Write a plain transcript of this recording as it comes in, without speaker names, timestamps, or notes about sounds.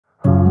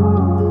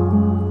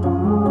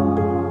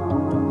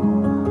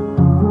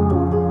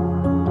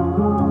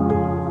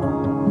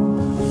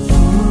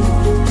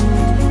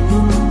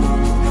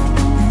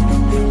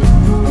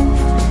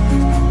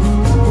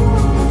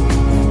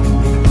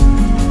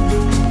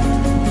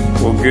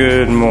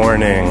Good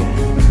morning.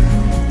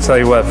 Tell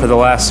you what, for the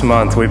last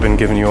month, we've been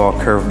giving you all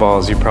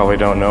curveballs. You probably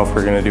don't know if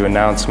we're going to do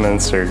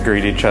announcements or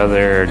greet each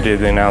other or do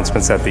the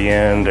announcements at the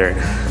end or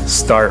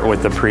start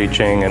with the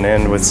preaching and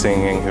end with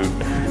singing.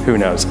 Who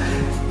knows?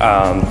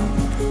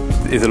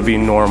 It'll be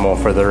normal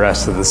for the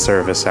rest of the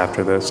service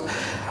after this.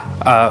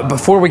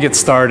 Before we get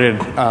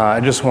started, I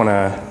just want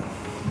to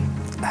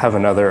have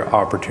another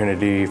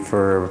opportunity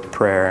for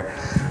prayer.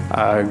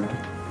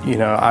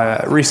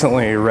 I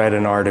recently read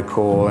an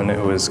article and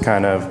it was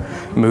kind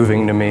of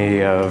moving to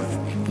me of,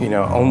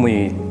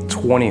 only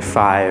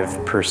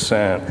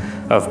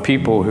 25% of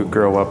people who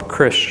grow up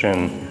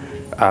Christian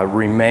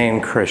remain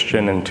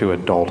Christian into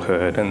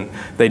adulthood. And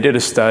they did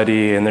a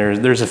study, and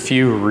there's a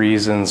few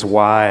reasons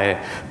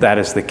why that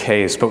is the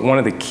case. But one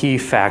of the key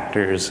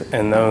factors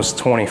in those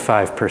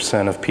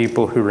 25% of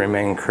people who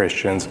remain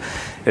Christians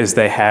is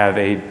they have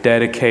a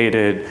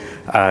dedicated,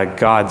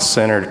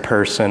 God-centered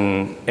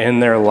person in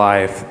their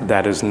life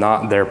that is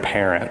not their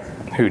parent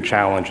who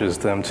challenges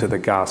them to the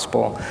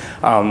gospel.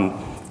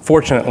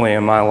 Fortunately,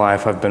 in my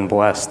life, I've been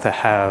blessed to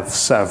have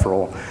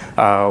several.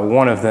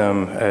 One of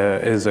them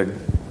is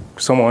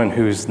someone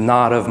who's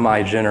not of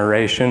my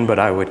generation, but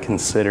I would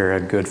consider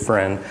a good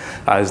friend.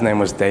 His name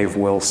was Dave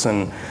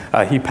Wilson.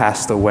 He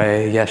passed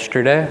away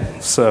yesterday,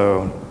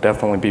 so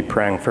definitely be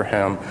praying for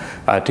him.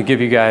 To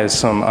give you guys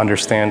some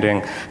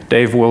understanding,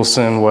 Dave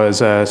Wilson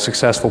was a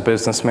successful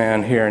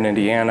businessman here in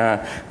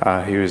Indiana.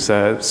 He was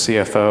a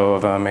CFO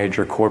of a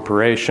major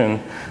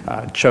corporation,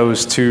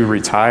 chose to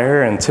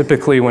retire, and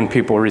typically when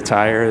people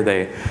retire,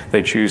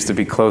 they choose to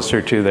be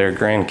closer to their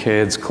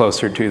grandkids,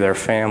 closer to their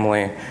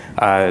family.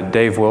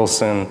 Dave Wilson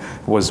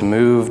was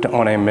moved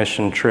on a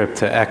mission trip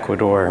to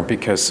Ecuador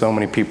because so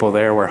many people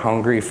there were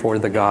hungry for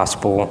the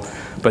gospel,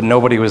 but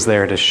nobody was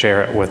there to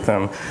share it with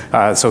them.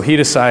 So he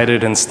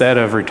decided, instead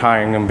of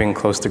retiring and being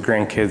close to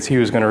grandkids, he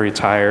was going to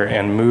retire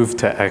and move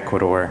to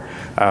Ecuador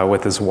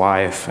with his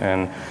wife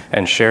and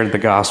shared the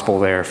gospel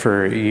there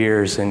for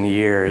years and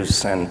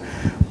years. And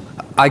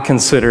I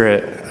consider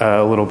it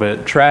a little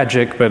bit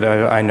tragic, but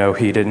I know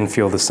he didn't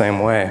feel the same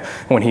way.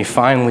 When he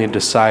finally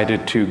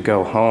decided to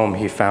go home,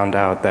 he found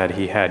out that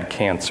he had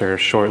cancer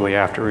shortly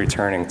after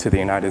returning to the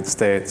United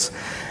States.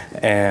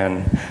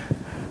 And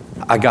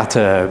I got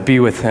to be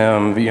with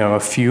him, a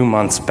few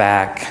months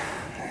back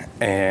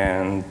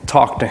and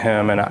talk to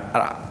him. And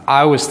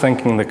I was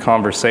thinking the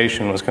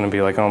conversation was going to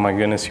be like, oh my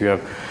goodness, you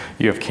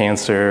have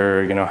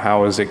cancer,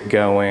 how is it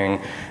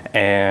going?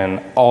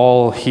 And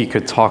all he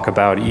could talk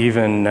about,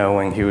 even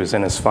knowing he was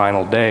in his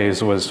final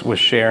days, was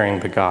sharing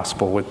the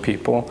gospel with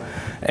people.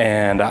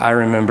 And I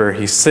remember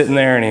he's sitting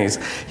there and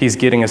he's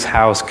getting his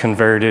house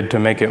converted to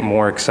make it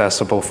more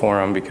accessible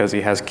for him because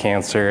he has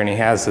cancer, and he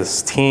has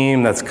this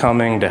team that's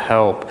coming to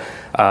help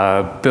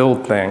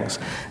build things.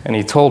 And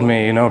he told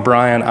me,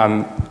 Bryan,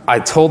 I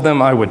told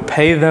them I would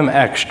pay them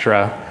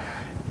extra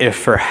if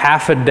for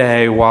half a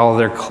day while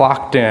they're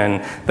clocked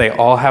in, they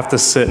all have to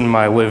sit in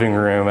my living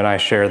room and I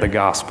share the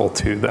gospel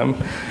to them.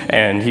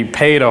 And he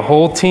paid a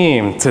whole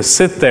team to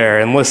sit there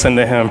and listen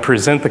to him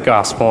present the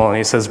gospel. And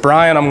he says,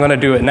 Bryan, I'm going to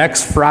do it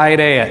next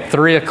Friday at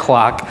 3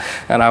 o'clock,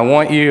 and I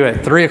want you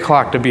at 3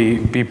 o'clock to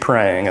be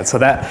praying. And so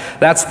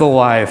that's the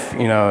life,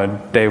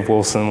 Dave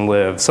Wilson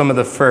lived. Some of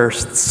the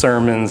first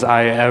sermons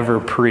I ever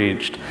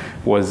preached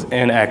was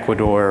in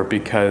Ecuador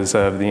because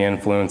of the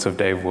influence of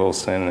Dave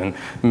Wilson, and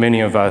many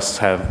of us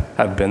have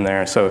been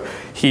there. So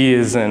he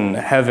is in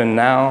heaven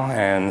now,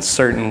 and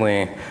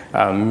certainly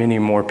many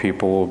more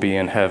people will be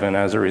in heaven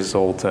as a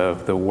result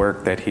of the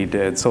work that he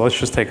did. So let's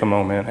just take a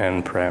moment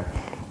and pray.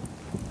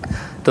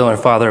 Dear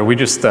Father, we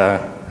just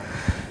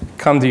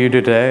come to you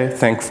today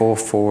thankful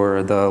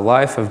for the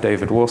life of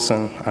David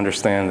Wilson.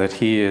 Understand that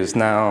he is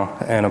now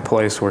in a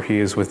place where he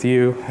is with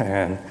you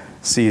and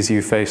sees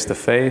you face to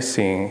face.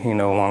 He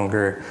no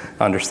longer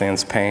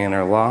understands pain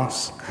or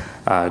loss.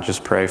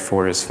 Just pray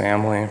for his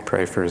family,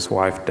 pray for his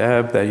wife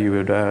Deb, that you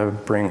would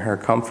bring her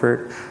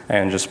comfort,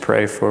 and just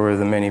pray for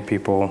the many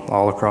people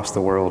all across the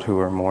world who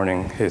are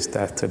mourning his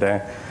death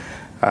today.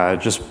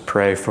 Just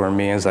pray for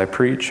me as I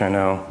preach. I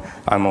know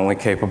I'm only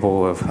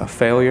capable of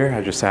failure.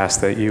 I just ask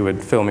that you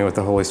would fill me with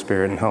the Holy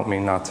Spirit and help me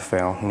not to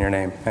fail. In your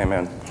name,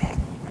 amen.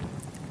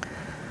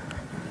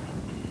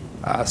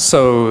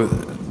 So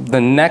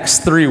the next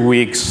 3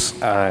 weeks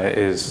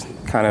is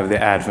kind of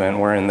the Advent.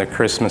 We're in the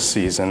Christmas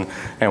season,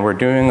 and we're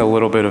doing a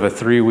little bit of a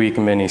 3-week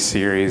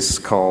mini-series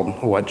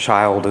called What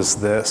Child Is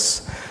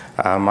This?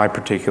 My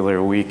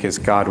particular week is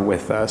God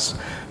With Us.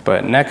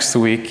 But next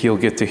week, you'll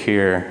get to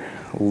hear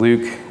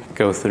Luke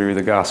go through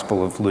the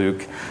Gospel of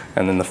Luke,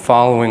 and then the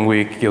following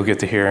week, you'll get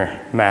to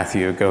hear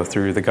Matthew go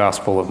through the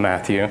Gospel of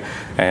Matthew,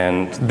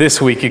 and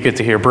this week, you get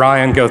to hear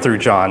Bryan go through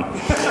John.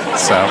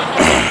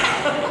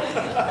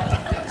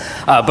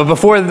 But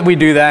before we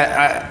do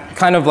that,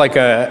 kind of like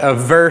a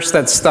verse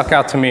that stuck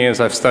out to me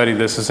as I've studied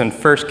this is in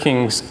 1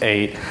 Kings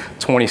 8,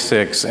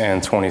 26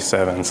 and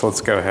 27. So let's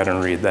go ahead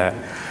and read that.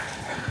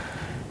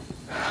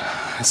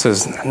 It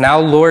says, "Now,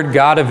 Lord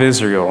God of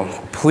Israel,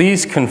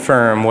 please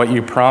confirm what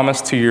you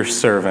promised to your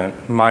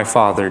servant, my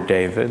father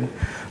David.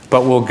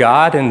 But will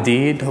God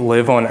indeed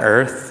live on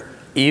earth?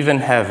 Even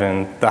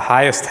heaven, the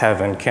highest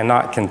heaven,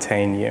 cannot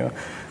contain you,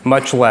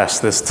 much less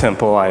this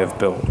temple I have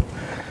built.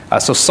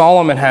 So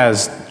Solomon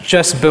has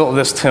just built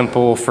this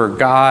temple for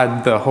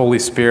God, the Holy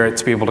Spirit,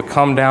 to be able to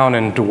come down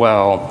and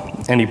dwell.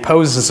 And he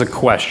poses a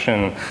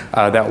question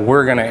that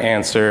we're going to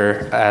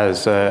answer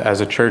as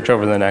a church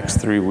over the next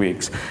 3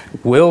 weeks.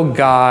 Will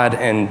God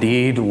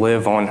indeed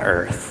live on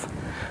earth?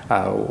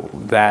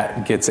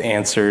 That gets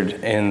answered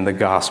in the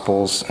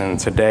Gospels. And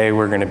today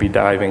we're going to be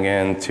diving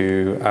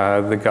into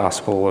the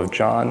Gospel of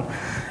John.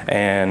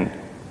 And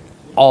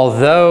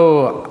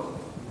although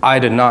I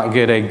did not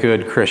get a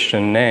good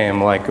Christian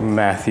name like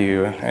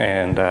Matthew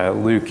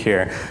and Luke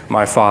here,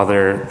 my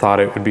father thought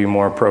it would be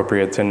more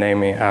appropriate to name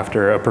me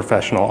after a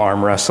professional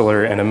arm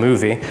wrestler in a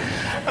movie.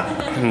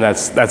 And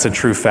that's a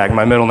true fact.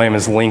 My middle name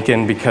is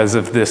Lincoln because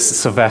of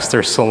this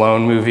Sylvester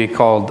Stallone movie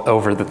called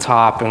Over the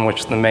Top, in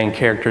which the main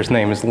character's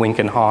name is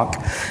Lincoln Hawk.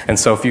 And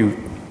so if you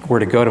were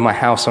to go to my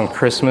house on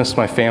Christmas,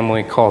 my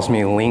family calls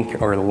me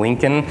Link or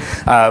Lincoln,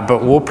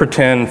 but we'll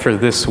pretend for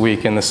this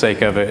week, in the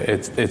sake of it,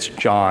 it's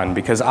John,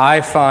 because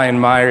I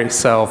find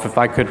myself, if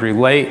I could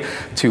relate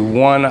to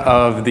one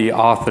of the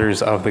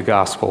authors of the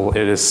gospel,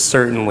 it is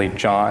certainly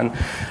John.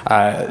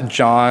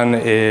 John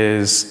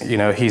is,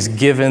 he's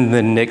given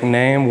the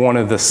nickname one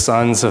of the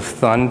sons of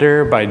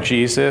thunder by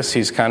Jesus.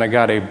 He's kind of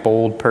got a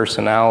bold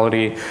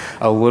personality,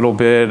 a little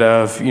bit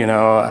of,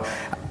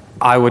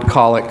 I would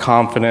call it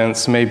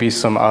confidence. Maybe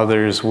some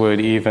others would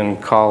even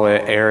call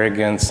it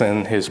arrogance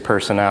in his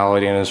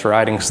personality and his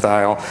writing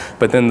style.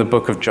 But then the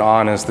book of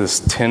John is this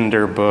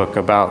tender book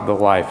about the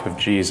life of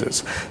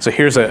Jesus. So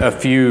here's a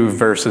few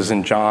verses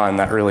in John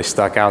that really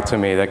stuck out to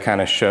me that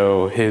kind of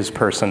show his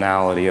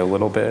personality a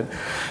little bit.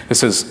 It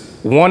says,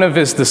 one of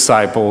his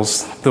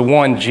disciples, the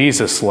one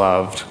Jesus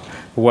loved,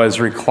 was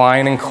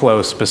reclining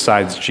close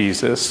beside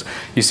Jesus.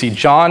 You see,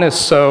 John is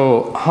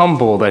so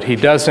humble that he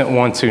doesn't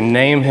want to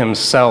name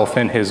himself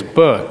in his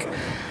book,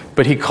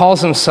 but he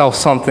calls himself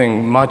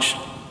something much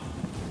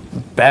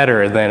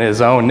better than his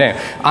own name.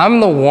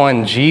 I'm the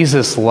one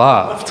Jesus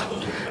loved.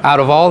 Out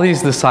of all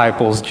these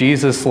disciples,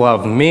 Jesus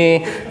loved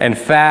me. In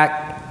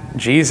fact,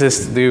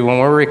 Jesus, dude, when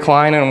we're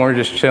reclining and we're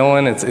just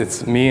chilling,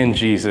 it's me and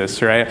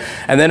Jesus, right?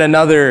 And then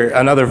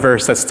another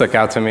verse that stuck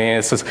out to me,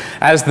 it says,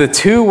 as the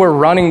two were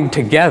running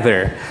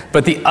together,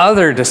 but the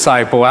other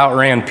disciple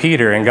outran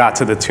Peter and got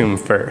to the tomb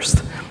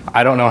first.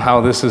 I don't know how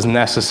this is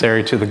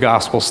necessary to the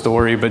gospel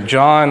story, but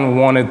John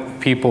wanted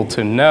people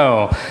to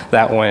know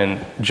that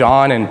when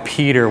John and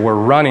Peter were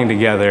running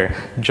together,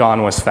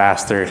 John was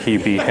faster. He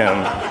beat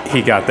him.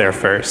 He got there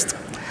first.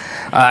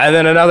 And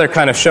then another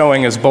kind of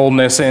showing his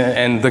boldness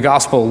in the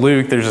Gospel of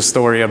Luke, there's a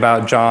story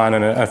about John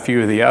and a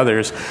few of the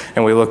others,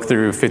 and we look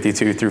through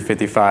 52 through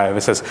 55.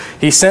 It says,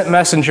 he sent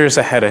messengers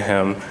ahead of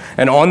him,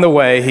 and on the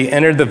way he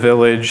entered the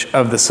village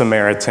of the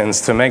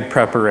Samaritans to make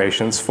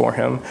preparations for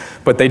him.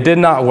 But they did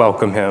not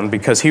welcome him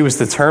because he was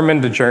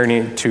determined to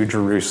journey to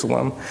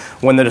Jerusalem.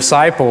 When the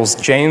disciples,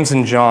 James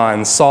and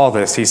John, saw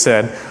this, he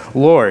said,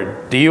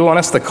 Lord, do you want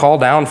us to call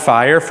down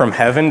fire from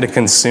heaven to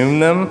consume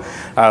them?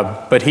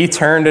 But he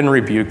turned and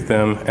rebuked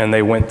them, and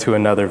they went to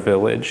another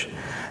village.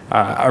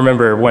 I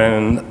remember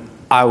when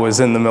I was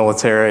in the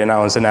military and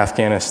I was in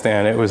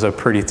Afghanistan, it was a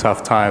pretty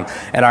tough time.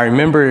 And I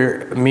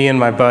remember me and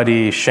my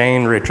buddy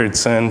Shane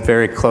Richardson,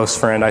 very close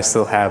friend I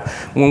still have,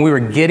 when we were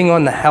getting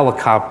on the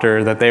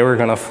helicopter that they were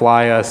going to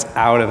fly us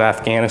out of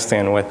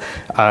Afghanistan with,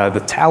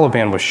 the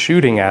Taliban was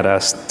shooting at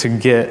us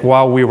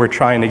while we were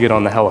trying to get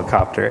on the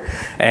helicopter.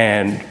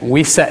 And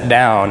we sat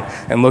down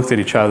and looked at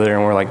each other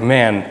and we're like,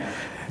 man,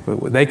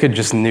 they could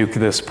just nuke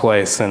this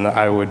place and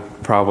I would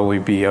probably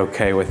be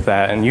okay with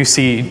that. And you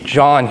see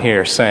John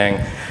here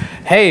saying,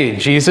 hey,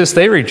 Jesus,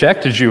 they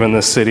rejected you in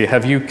this city.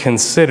 Have you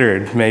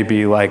considered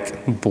maybe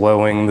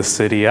blowing the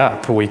city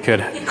up? We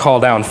could call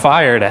down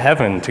fire to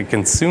heaven to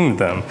consume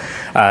them.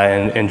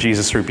 And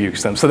Jesus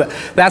rebukes them. So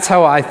that's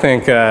how I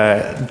think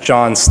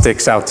John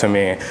sticks out to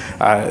me.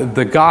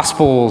 The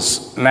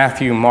Gospels,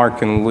 Matthew,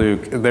 Mark, and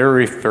Luke, they're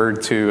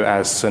referred to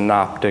as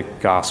synoptic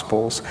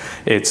Gospels.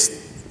 It's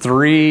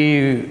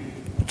 3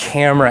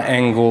 camera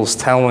angles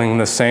telling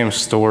the same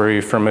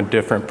story from a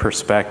different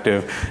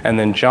perspective. And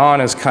then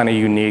John is kind of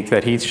unique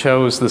that he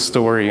shows the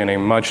story in a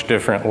much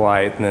different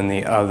light than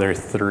the other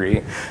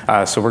 3.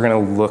 So we're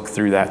going to look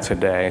through that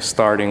today,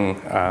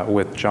 starting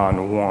with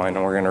John 1,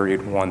 and we're going to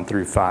read 1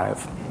 through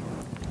 5.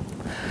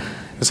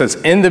 It says,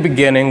 in the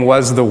beginning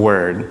was the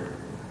Word,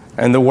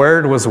 and the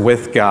Word was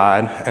with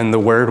God, and the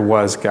Word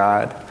was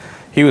God.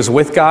 He was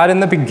with God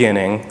in the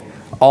beginning.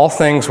 All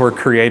things were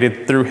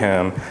created through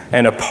him,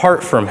 and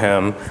apart from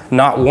him,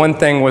 not one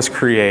thing was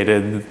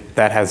created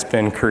that has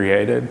been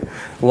created.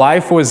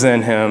 Life was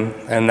in him,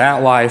 and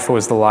that life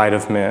was the light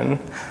of men.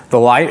 The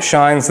light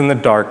shines in the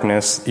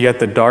darkness, yet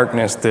the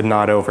darkness did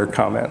not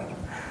overcome it.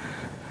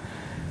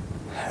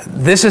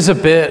 This is a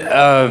bit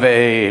of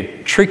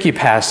a tricky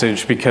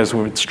passage because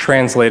it's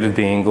translated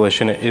to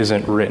English and it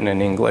isn't written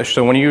in English.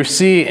 So when you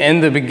see in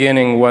the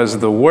beginning was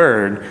the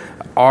Word,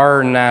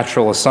 our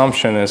natural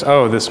assumption is,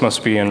 oh, this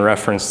must be in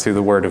reference to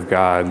the Word of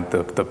God,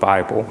 the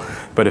Bible.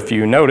 But if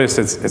you notice,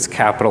 it's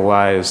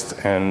capitalized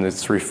and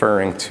it's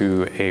referring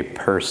to a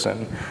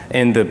person.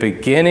 In the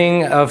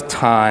beginning of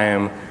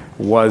time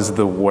was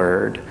the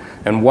Word.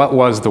 And what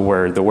was the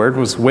Word? The Word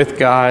was with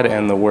God,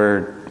 and the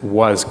Word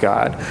was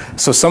God.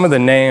 So some of the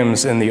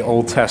names in the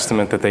Old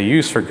Testament that they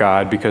used for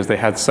God, because they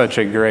had such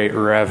a great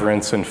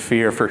reverence and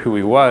fear for who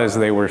he was,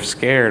 they were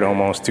scared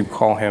almost to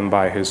call him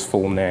by his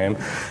full name.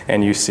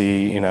 And you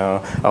see,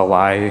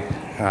 Eli,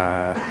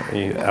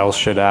 El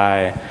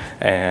Shaddai,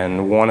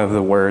 and one of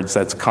the words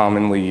that's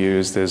commonly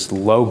used is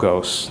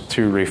logos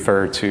to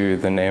refer to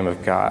the name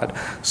of God.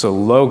 So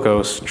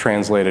logos,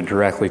 translated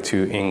directly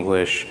to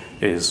English,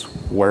 is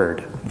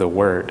word, the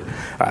Word.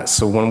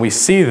 So when we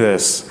see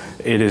this,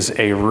 it is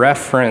a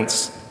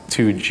reference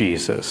to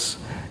Jesus.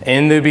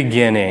 In the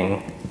beginning,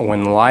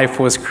 when life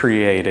was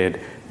created,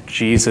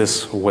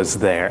 Jesus was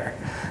there.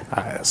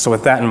 So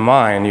with that in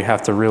mind, you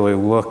have to really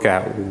look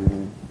at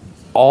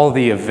all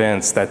the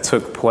events that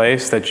took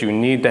place, that you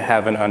need to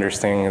have an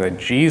understanding that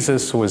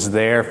Jesus was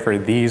there for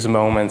these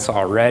moments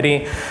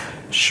already.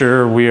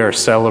 Sure, we are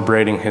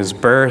celebrating his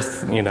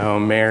birth,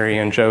 Mary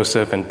and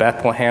Joseph and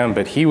Bethlehem,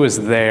 but he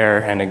was there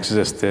and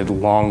existed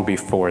long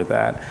before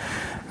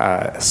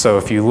that. So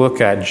if you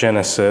look at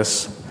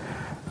Genesis,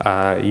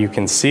 you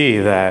can see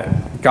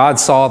that God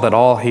saw that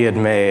all he had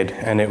made,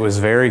 and it was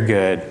very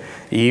good.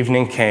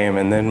 Evening came,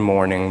 and then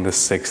morning, the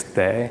sixth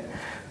day.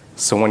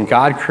 So when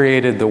God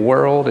created the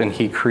world and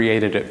he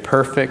created it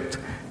perfect,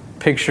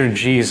 picture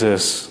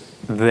Jesus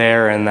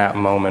there in that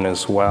moment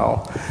as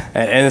well.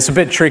 And it's a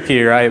bit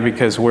tricky, right?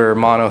 Because we're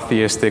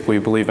monotheistic, we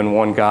believe in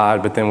one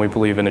God, but then we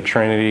believe in a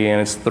Trinity,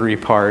 and it's 3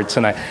 parts.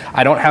 And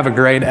I don't have a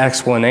great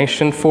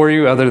explanation for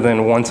you, other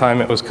than one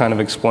time it was kind of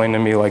explained to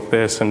me like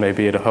this, and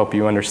maybe it'll help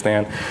you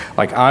understand.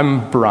 Like,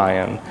 I'm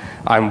Bryan.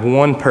 I'm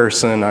one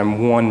person,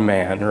 I'm one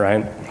man,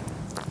 right?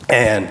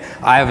 And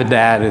I have a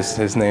dad,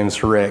 his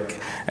name's Rick.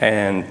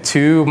 And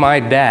to my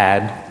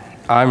dad,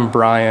 I'm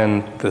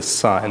Bryan the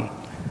son.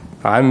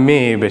 I'm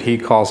me, but he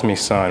calls me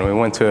son. We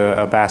went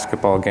to a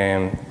basketball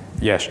game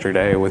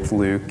yesterday with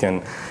Luke,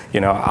 and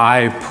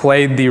I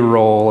played the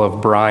role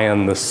of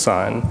Bryan the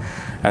son.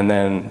 And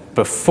then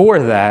before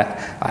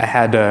that, I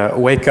had to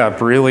wake up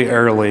really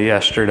early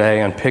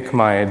yesterday and pick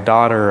my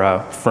daughter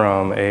up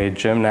from a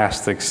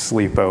gymnastics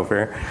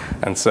sleepover.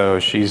 And so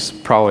she's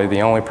probably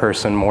the only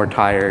person more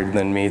tired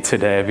than me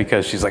today,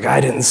 because she's like,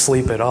 I didn't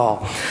sleep at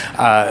all.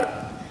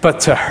 But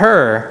to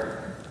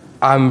her,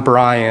 I'm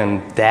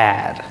Bryan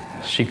dad.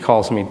 She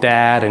calls me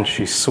dad, and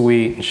she's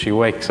sweet, and she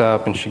wakes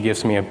up and she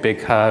gives me a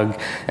big hug.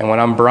 And when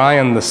I'm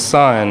Bryan the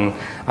son,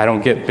 I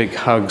don't get big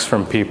hugs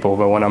from people,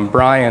 but when I'm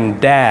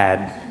Bryan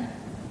dad,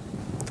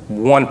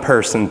 one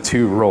person,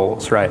 2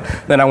 roles, right?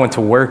 Then I went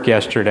to work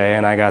yesterday,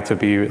 and I got to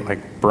be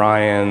like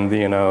Bryan,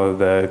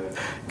 the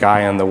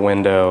guy in the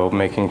window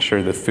making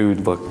sure the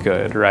food looked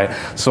good, right?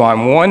 So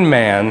I'm one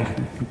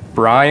man,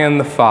 Bryan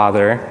the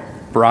father,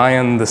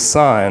 Bryan the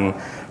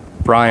son,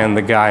 Bryan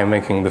the guy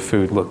making the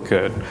food look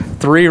good.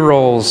 3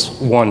 roles,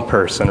 1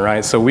 person,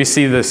 right? So we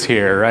see this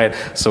here, right?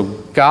 So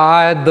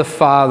God the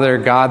Father,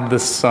 God the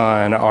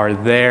Son are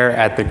there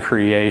at the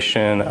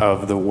creation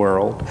of the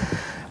world.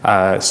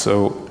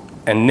 So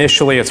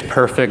initially it's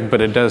perfect,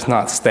 but it does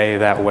not stay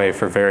that way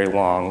for very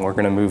long. We're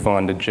going to move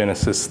on to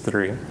Genesis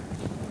 3.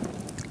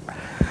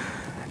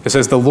 It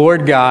says, the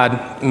Lord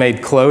God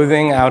made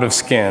clothing out of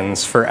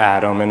skins for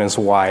Adam and his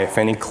wife,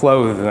 and he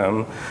clothed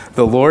them.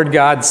 The Lord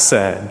God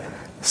said,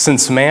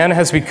 since man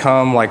has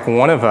become like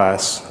one of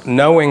us,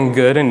 knowing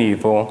good and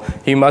evil,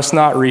 he must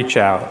not reach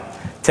out,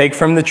 take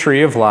from the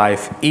tree of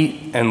life,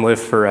 eat, and live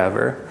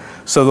forever.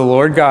 So the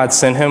Lord God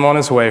sent him on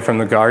his way from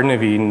the Garden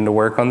of Eden to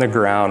work on the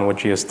ground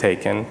which he has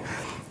taken.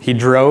 He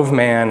drove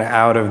man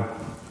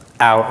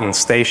out and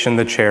stationed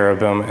the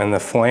cherubim and the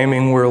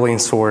flaming whirling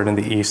sword in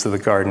the east of the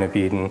Garden of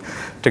Eden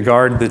to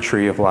guard the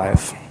tree of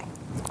life.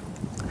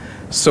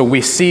 So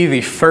we see the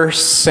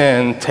first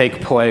sin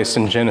take place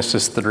in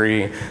Genesis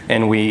 3,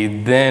 and we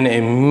then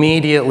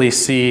immediately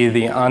see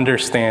the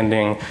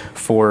understanding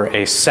for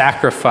a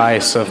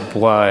sacrifice of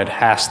blood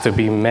has to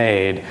be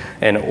made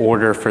in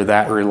order for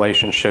that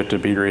relationship to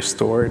be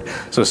restored.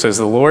 So it says,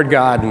 the Lord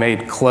God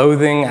made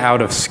clothing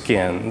out of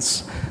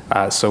skins.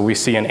 So we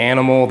see an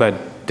animal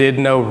that did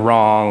no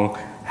wrong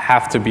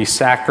have to be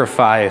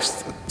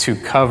sacrificed to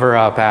cover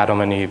up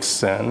Adam and Eve's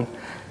sin.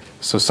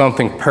 So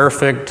something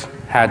perfect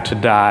had to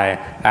die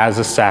as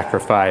a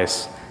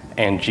sacrifice,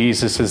 and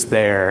Jesus is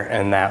there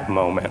in that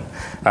moment.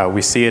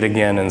 We see it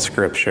again in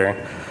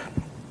Scripture,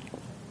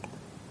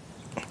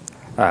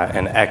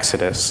 in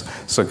Exodus.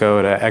 So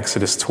go to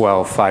Exodus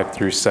 12, 5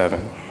 through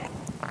 7.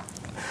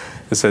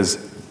 It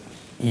says,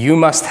 you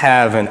must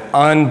have an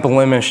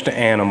unblemished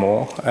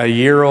animal, a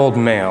year-old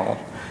male.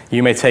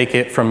 You may take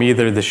it from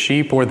either the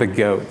sheep or the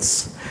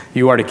goats.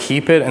 You are to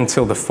keep it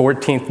until the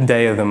 14th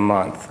day of the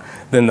month.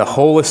 Then the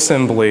whole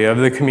assembly of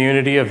the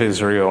community of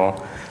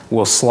Israel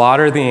will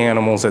slaughter the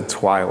animals at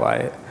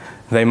twilight.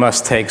 They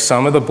must take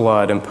some of the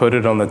blood and put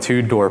it on the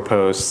 2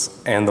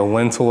 doorposts and the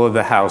lintel of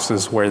the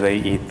houses where they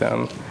eat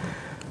them.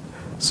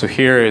 So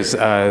here is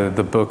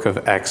the book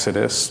of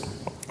Exodus.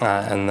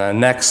 And the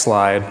next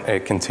slide,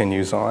 it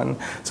continues on.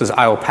 It says,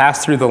 I will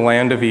pass through the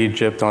land of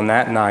Egypt on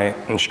that night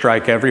and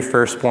strike every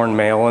firstborn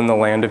male in the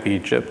land of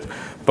Egypt,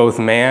 both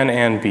man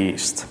and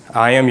beast.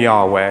 I am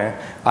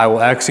Yahweh. I will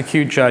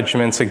execute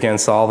judgments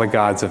against all the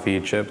gods of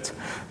Egypt.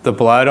 The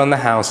blood on the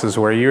houses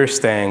where you are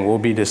staying will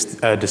be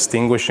a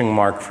distinguishing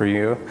mark for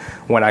you.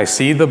 When I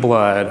see the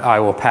blood, I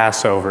will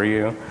pass over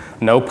you.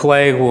 No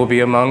plague will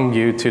be among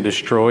you to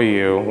destroy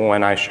you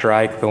when I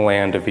strike the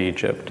land of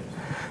Egypt.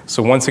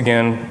 So once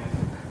again,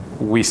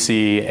 we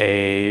see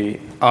a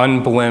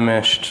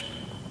unblemished,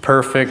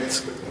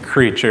 perfect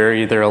creature,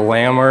 either a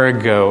lamb or a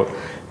goat,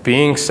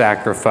 being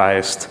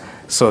sacrificed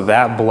so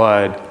that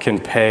blood can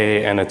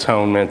pay an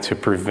atonement to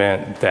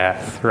prevent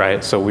death,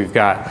 right? So we've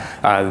got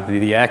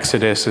the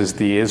Exodus is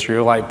the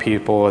Israelite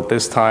people. At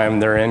this time,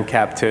 they're in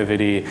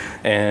captivity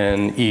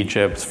in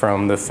Egypt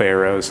from the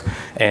pharaohs,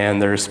 and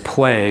there's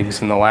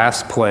plagues, and the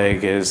last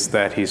plague is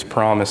that he's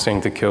promising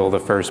to kill the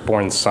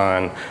firstborn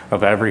son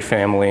of every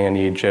family in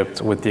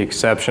Egypt, with the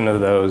exception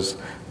of those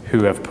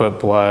who have put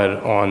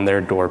blood on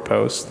their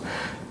doorpost.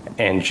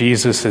 And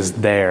Jesus is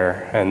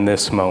there in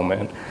this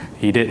moment.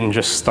 He didn't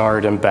just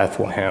start in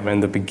Bethlehem. In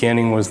the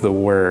beginning was the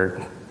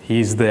Word.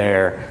 He's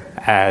there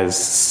as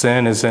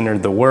sin has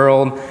entered the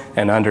world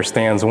and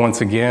understands once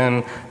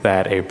again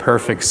that a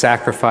perfect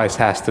sacrifice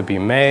has to be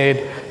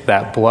made.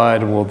 That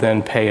blood will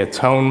then pay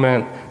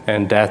atonement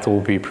and death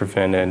will be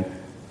prevented.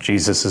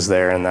 Jesus is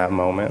there in that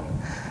moment.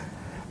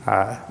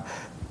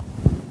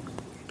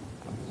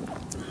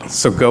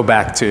 So go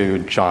back to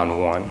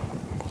John 1.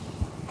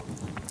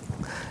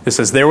 It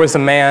says, there was a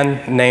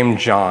man named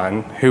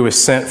John who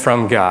was sent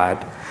from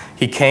God.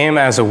 He came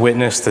as a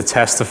witness to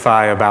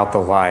testify about the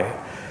light,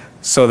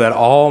 so that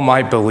all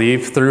might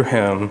believe through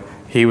him.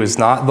 He was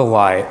not the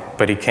light,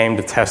 but he came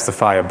to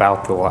testify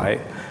about the light.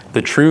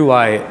 The true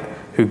light,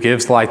 who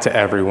gives light to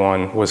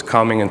everyone, was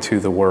coming into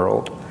the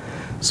world.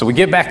 So we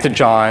get back to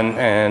John,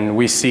 and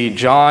we see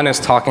John is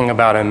talking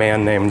about a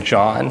man named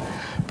John.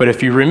 But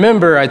if you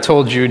remember, I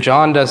told you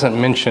John doesn't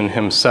mention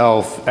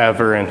himself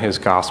ever in his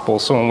gospel.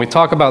 So when we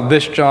talk about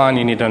this John,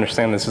 you need to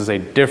understand this is a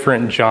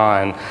different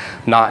John,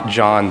 not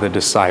John the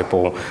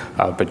disciple,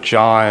 but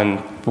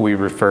John, we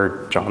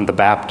refer John the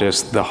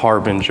Baptist, the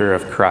harbinger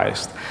of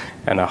Christ.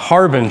 And a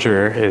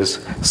harbinger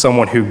is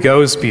someone who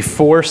goes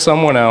before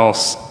someone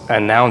else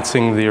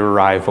announcing the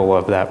arrival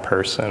of that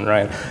person,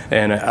 right?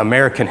 In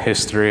American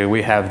history,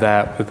 we have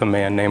that with a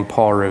man named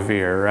Paul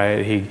Revere,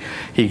 right?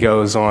 He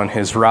goes on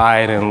his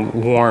ride and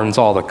warns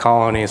all the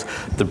colonies,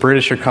 the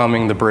British are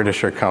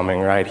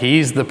coming, right?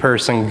 He's the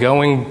person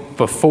going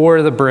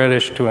before the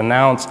British to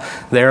announce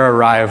their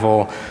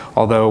arrival,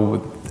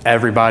 although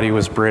everybody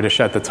was British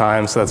at the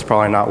time, so that's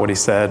probably not what he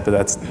said, but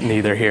that's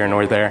neither here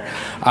nor there.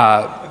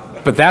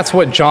 But that's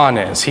what John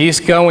is.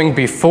 He's going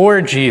before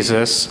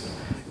Jesus.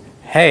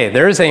 Hey,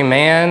 there's a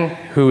man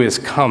who is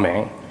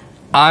coming.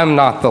 I'm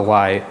not the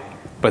light,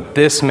 but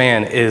this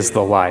man is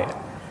the light.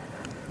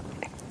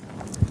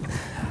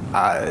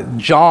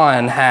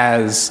 John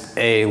has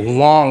a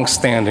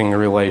long-standing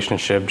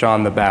relationship,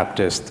 John the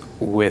Baptist,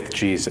 with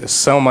Jesus.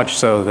 So much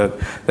so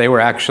that they were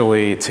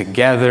actually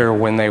together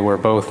when they were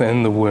both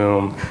in the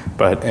womb,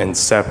 but in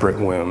separate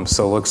wombs.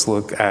 So let's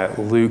look at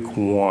Luke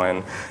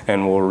 1,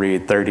 and we'll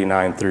read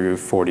 39 through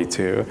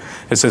 42.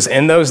 It says,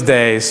 in those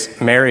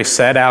days, Mary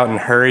set out and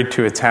hurried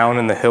to a town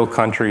in the hill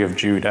country of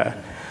Judah,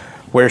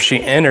 where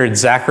she entered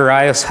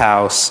Zacharias'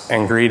 house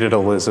and greeted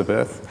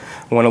Elizabeth.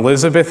 When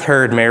Elizabeth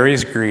heard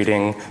Mary's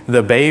greeting,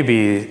 the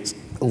baby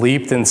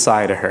leaped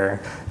inside of her,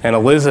 and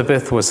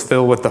Elizabeth was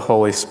filled with the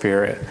Holy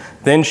Spirit.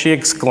 Then she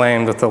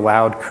exclaimed with a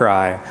loud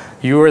cry,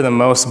 you are the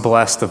most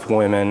blessed of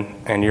women,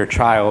 and your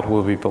child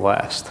will be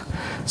blessed.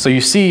 So you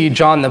see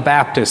John the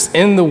Baptist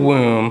in the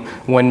womb.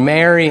 When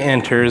Mary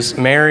enters,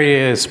 Mary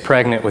is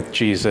pregnant with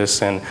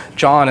Jesus, and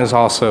John is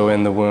also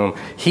in the womb.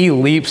 He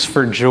leaps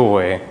for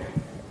joy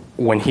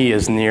when he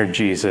is near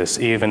Jesus,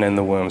 even in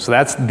the womb. So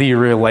that's the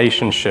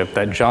relationship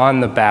that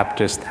John the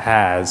Baptist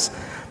has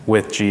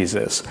with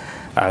Jesus.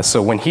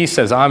 So when he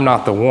says, I'm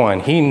not the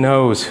one, he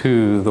knows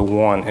who the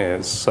one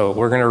is. So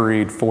we're going to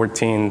read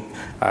 14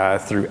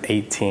 through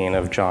 18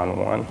 of John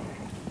 1.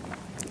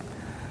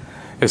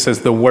 It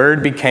says, the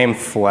Word became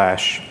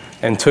flesh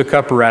and took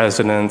up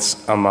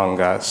residence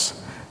among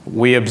us.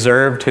 We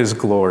observed his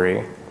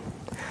glory,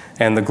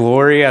 and the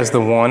glory as the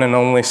one and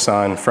only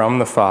Son from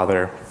the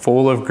Father,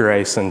 full of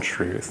grace and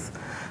truth.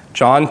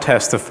 John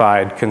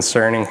testified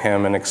concerning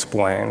him and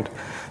explained,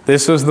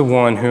 this was the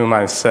one whom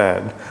I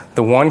said,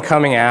 the one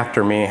coming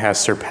after me has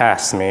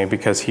surpassed me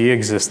because he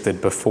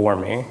existed before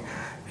me.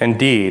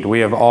 Indeed, we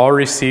have all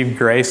received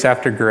grace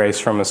after grace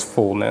from his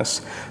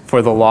fullness.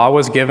 For the law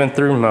was given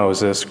through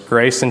Moses,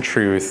 grace and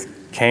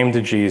truth came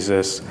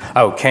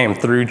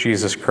through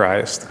Jesus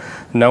Christ.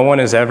 No one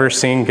has ever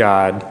seen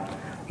God.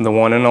 The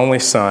one and only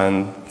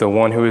Son, the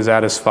one who is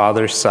at his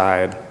Father's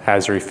side,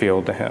 has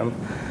revealed to him.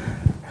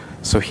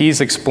 So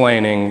he's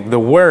explaining the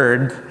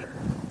Word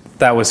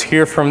that was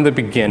here from the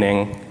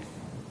beginning,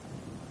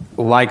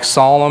 like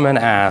Solomon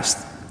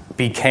asked,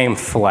 became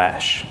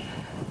flesh.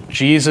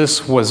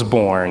 Jesus was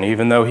born.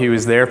 Even though he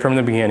was there from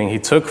the beginning, he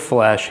took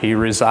flesh, he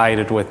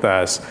resided with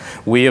us.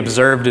 We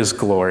observed his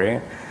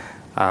glory.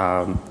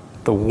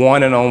 The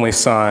one and only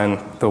Son,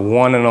 the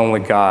one and only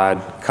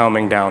God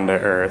coming down to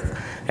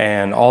earth.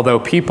 And although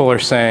people are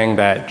saying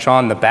that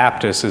John the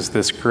Baptist is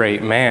this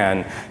great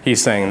man,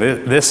 he's saying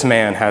this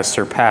man has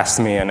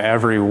surpassed me in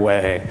every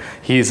way.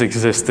 He's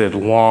existed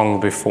long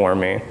before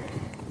me.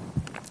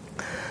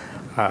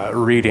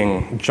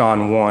 Reading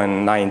John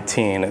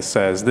 1:19, it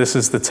says, this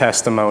is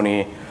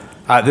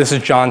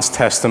John's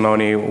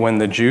testimony when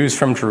the Jews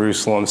from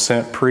Jerusalem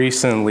sent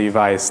priests and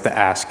Levites to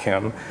ask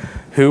him,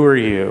 "Who are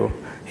you?"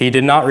 He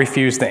did not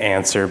refuse to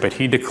answer, but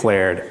he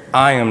declared,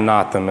 "I am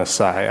not the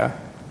Messiah."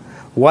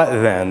 "What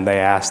then?" they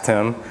asked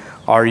him.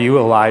 "Are you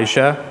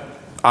Elijah?"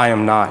 "I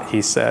am not,"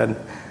 he said.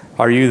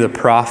 "Are you the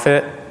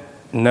prophet?"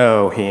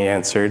 "No," he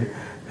answered.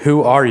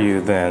 "Who are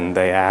you then?"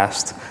 they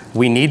asked.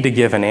 "We need to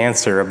give an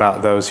answer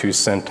about those who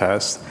sent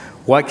us.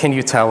 What can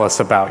you tell us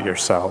about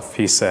yourself?"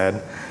 He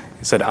said,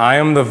 "I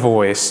am the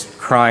voice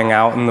crying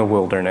out in the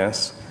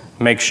wilderness,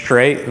 make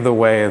straight the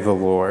way of the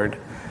Lord,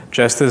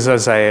 just as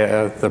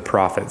Isaiah the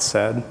prophet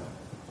said."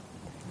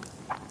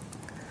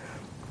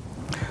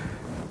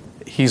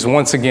 He's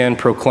once again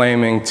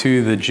proclaiming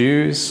to the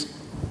Jews,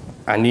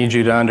 I need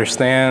you to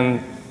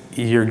understand,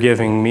 you're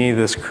giving me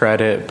this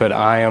credit, but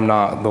I am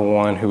not the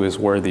one who is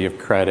worthy of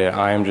credit.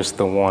 I am just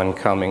the one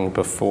coming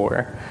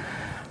before.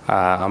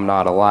 I'm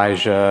not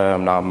Elijah,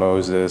 I'm not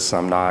Moses,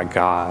 I'm not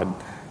God,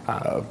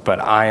 but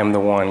I am the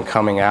one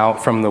coming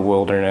out from the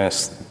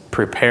wilderness.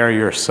 Prepare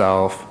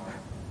yourself.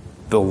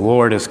 The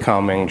Lord is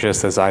coming,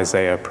 just as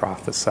Isaiah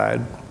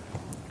prophesied.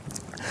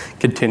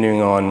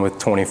 Continuing on with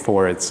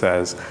 24, it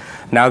says,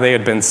 now they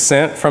had been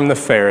sent from the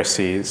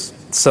Pharisees,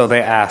 so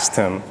they asked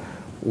him,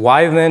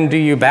 "Why then do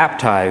you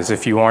baptize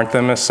if you aren't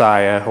the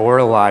Messiah or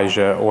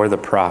Elijah or the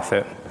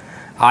prophet?"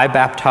 "I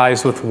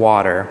baptize with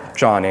water,"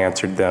 John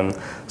answered them.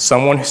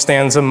 "Someone who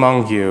stands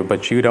among you,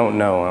 but you don't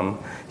know him.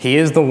 He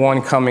is the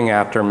one coming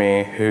after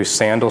me, whose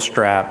sandal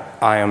strap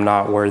I am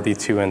not worthy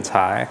to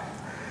untie."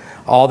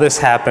 All this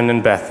happened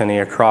in Bethany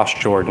across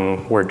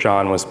Jordan, where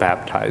John was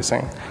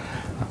baptizing.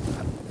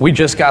 We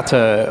just got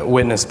to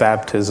witness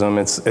baptism.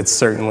 It's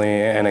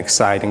certainly an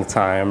exciting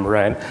time,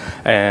 right?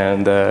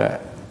 And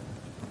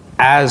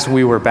as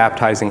we were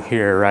baptizing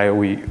here, right,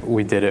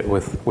 we did it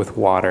with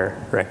water,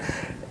 right?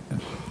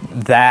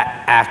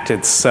 That act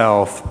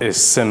itself is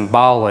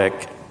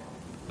symbolic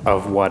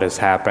of what has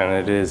happened.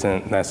 It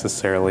isn't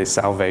necessarily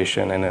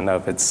salvation in and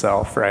of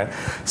itself, right?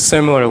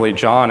 Similarly,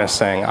 John is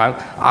saying,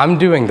 I'm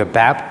doing the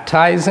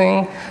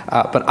baptizing,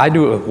 but I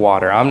do it with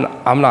water.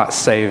 I'm not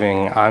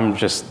saving. I'm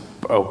just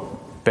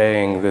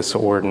obeying this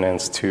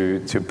ordinance to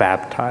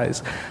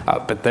baptize.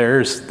 But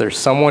there's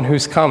someone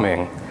who's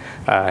coming,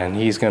 and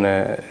he's going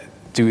to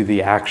do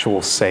the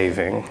actual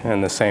saving.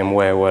 In the same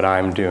way, what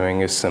I'm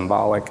doing is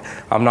symbolic.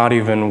 I'm not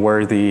even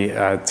worthy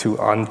to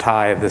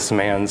untie this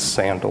man's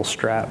sandal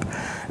strap.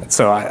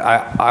 So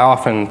I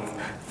often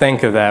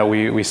think of that.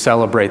 We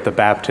celebrate the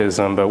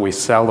baptism, but we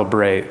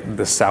celebrate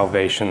the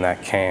salvation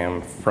that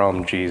came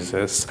from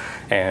Jesus,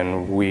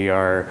 and we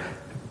are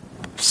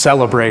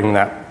celebrating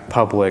that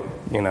public,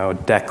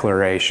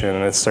 declaration.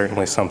 And it's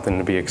certainly something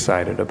to be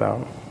excited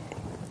about.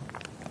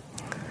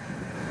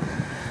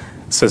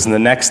 It says, the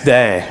next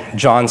day,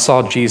 John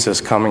saw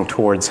Jesus coming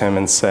towards him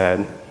and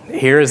said,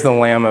 "Here is the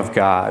Lamb of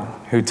God,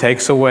 who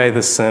takes away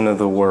the sin of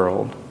the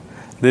world.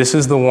 This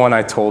is the one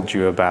I told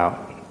you about.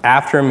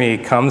 After me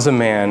comes a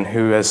man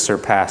who has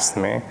surpassed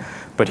me,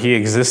 but he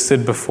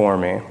existed before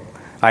me.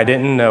 I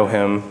didn't know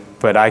him,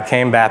 but I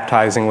came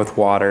baptizing with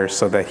water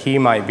so that he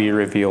might be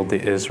revealed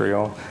to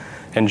Israel."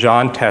 And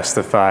John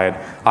testified,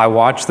 "I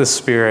watched the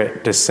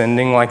Spirit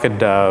descending like a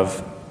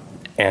dove,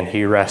 and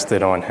he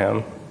rested on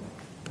him.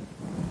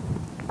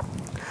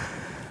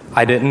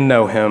 I didn't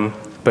know him,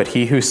 but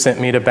he who sent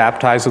me to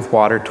baptize with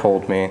water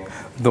told me,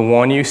 'The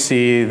one you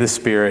see the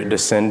Spirit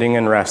descending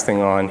and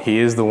resting on, he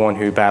is the one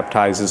who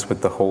baptizes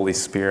with the Holy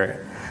Spirit.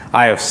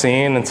 I have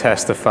seen and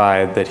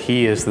testified that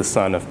he is the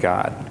Son of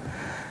God.'"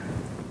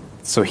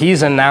 So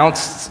he's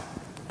announced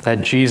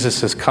that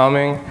Jesus is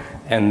coming,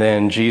 and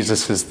then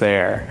Jesus is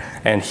there.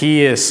 And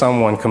he is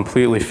someone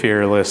completely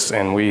fearless,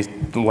 and we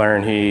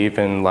learn he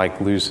even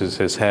loses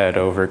his head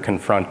over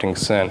confronting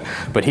sin.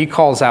 But he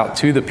calls out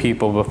to the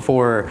people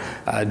before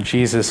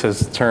Jesus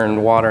has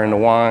turned water into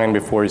wine,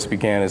 before he's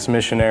began his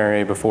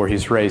missionary, before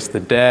he's raised the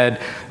dead.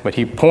 But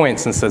he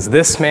points and says,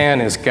 "This man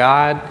is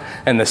God,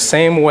 and the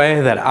same way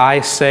that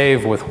I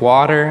save with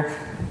water,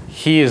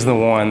 he is the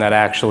one that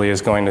actually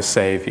is going to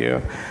save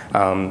you."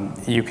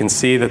 You can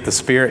see that the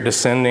Spirit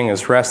descending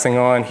is resting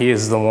on. He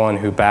is the one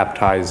who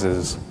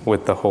baptizes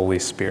with the Holy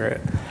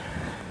Spirit.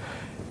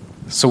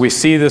 So we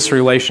see this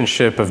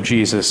relationship of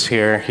Jesus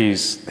here.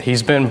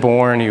 He's been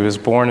born. He was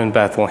born in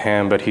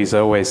Bethlehem, but he's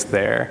always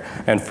there.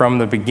 And from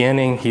the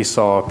beginning, he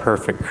saw a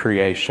perfect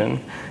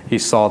creation. He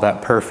saw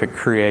that perfect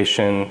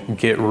creation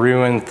get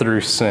ruined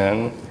through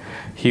sin.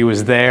 He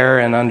was there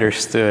and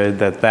understood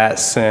that that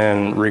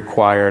sin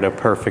required a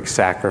perfect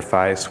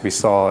sacrifice. We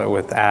saw it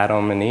with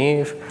Adam and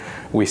Eve.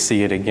 We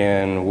see it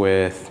again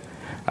with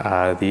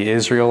the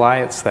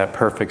Israelites, that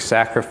perfect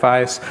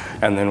sacrifice,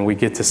 and then we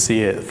get to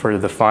see it for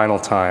the final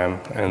time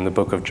in the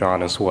book of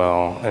John as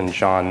well, in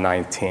John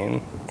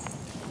 19.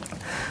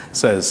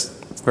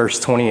 Verse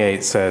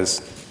 28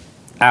 says,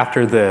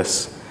 "After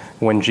this,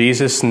 when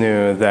Jesus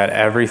knew that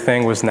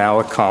everything was now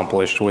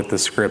accomplished with the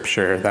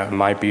scripture that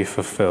might be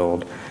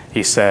fulfilled,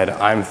 he said,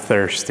 'I'm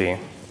thirsty.'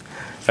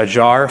 A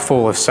jar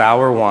full of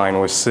sour wine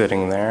was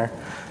sitting there,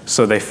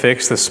 so they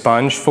fixed a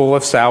sponge full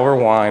of sour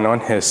wine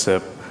on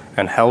hyssop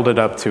and held it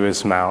up to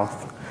his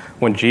mouth.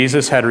 When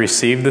Jesus had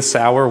received the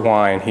sour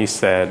wine, he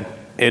said,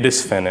 'It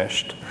is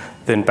finished.'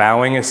 Then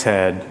bowing his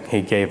head,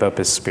 he gave up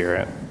his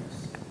spirit."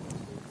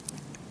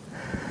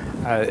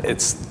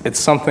 It's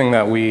something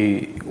that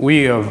we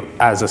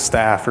as a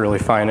staff really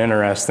find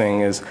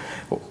interesting. Is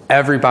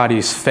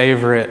everybody's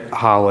favorite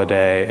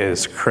holiday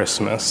is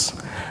Christmas.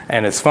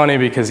 And it's funny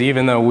because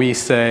even though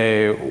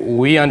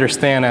we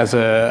understand as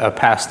a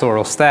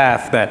pastoral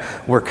staff that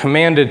we're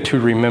commanded to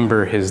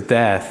remember his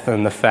death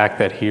and the fact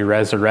that he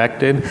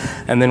resurrected,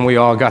 and then we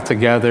all got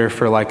together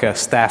for like a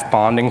staff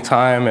bonding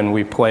time and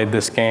we played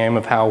this game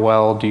of how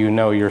well do you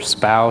know your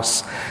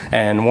spouse.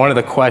 And one of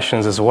the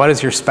questions is, what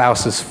is your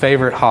spouse's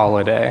favorite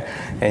holiday?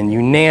 And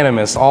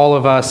unanimous, all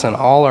of us and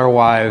all our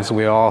wives,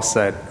 we all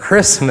said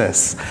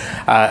Christmas.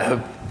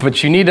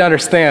 But you need to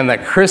understand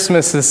that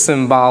Christmas is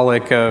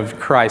symbolic of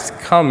Christ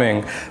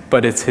coming,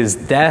 but it's his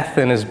death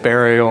and his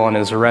burial and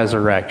his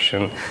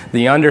resurrection.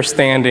 The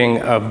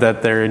understanding of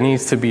that there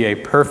needs to be a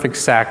perfect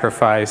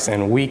sacrifice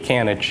and we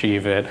can't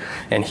achieve it.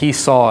 And he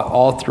saw it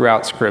all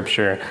throughout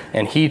Scripture,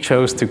 and he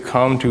chose to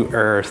come to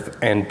earth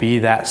and be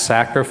that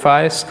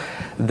sacrifice.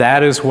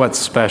 That is what's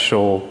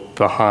special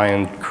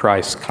behind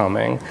Christ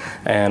coming.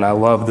 And I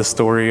love the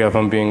story of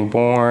him being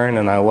born,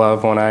 and I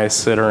love when I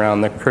sit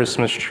around the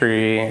Christmas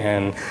tree,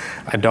 and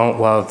I don't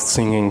love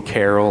singing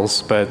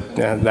carols, but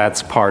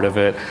that's part of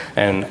it.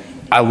 And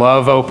I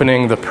love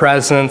opening the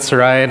presents,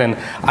 right? And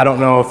I don't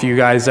know if you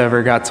guys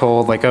ever got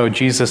told, like, oh,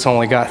 Jesus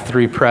only got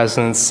 3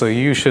 presents, so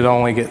you should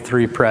only get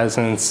 3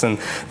 presents. And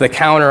the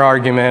counter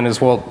argument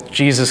is, well,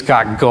 Jesus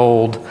got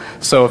gold,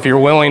 so if you're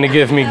willing to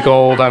give me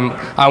gold,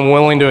 I'm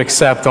willing to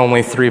accept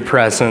only 3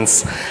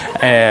 presents.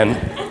 And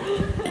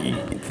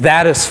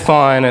that is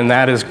fun and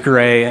that is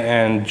great,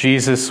 and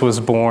Jesus was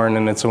born,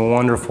 and it's a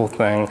wonderful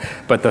thing.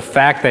 But the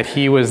fact that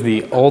he was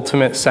the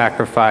ultimate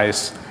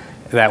sacrifice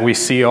that we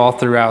see all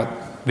throughout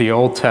the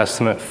Old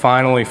Testament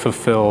finally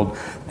fulfilled,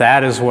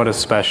 that is what is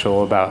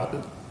special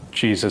about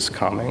Jesus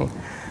coming.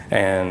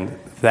 And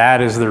that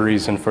is the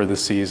reason for the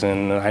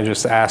season. I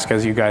just ask,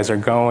 as you guys are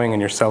going and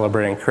you're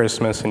celebrating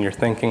Christmas and you're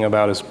thinking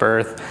about his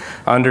birth,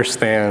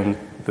 understand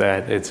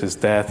that it's his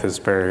death, his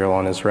burial,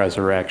 and his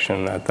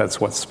resurrection.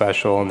 That's what's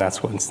special, and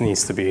that's what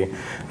needs to be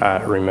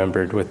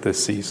remembered with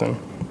this season.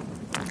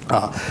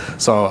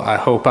 So I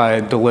hope I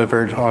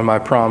delivered on my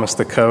promise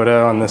to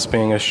Coda on this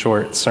being a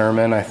short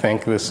sermon. I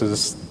think this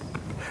is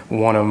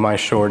one of my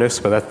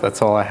shortest, but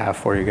that's all I have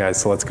for you guys.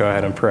 So let's go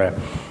ahead and pray.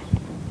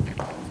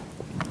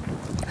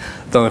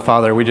 Heavenly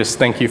Father, we just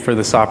thank you for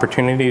this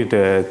opportunity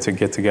to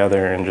get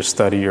together and just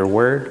study your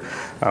word.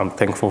 I'm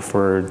thankful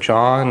for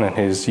John and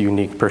his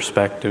unique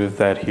perspective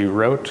that he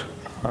wrote.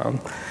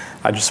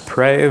 I just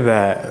pray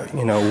that,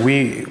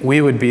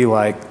 we would be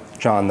like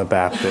John the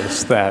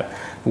Baptist, that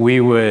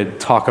we would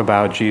talk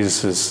about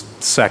Jesus'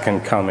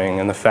 second coming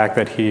and the fact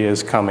that he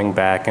is coming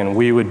back, and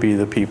we would be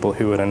the people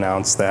who would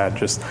announce that.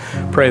 Just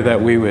pray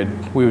that we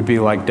would be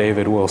like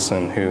David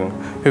Wilson,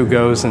 who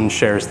goes and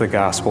shares the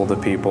gospel to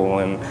people.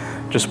 And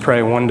just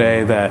pray one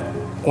day that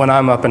when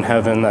I'm up in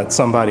heaven that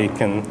somebody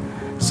can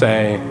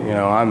say,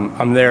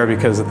 I'm there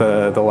because of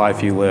the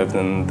life you lived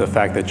and the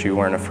fact that you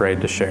weren't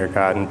afraid to share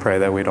God, and pray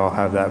that we'd all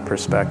have that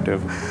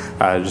perspective.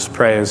 Just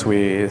pray as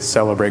we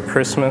celebrate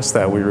Christmas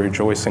that we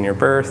rejoice in your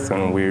birth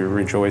and we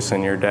rejoice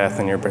in your death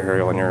and your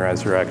burial and your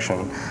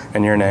resurrection.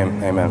 In your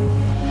name,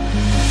 amen.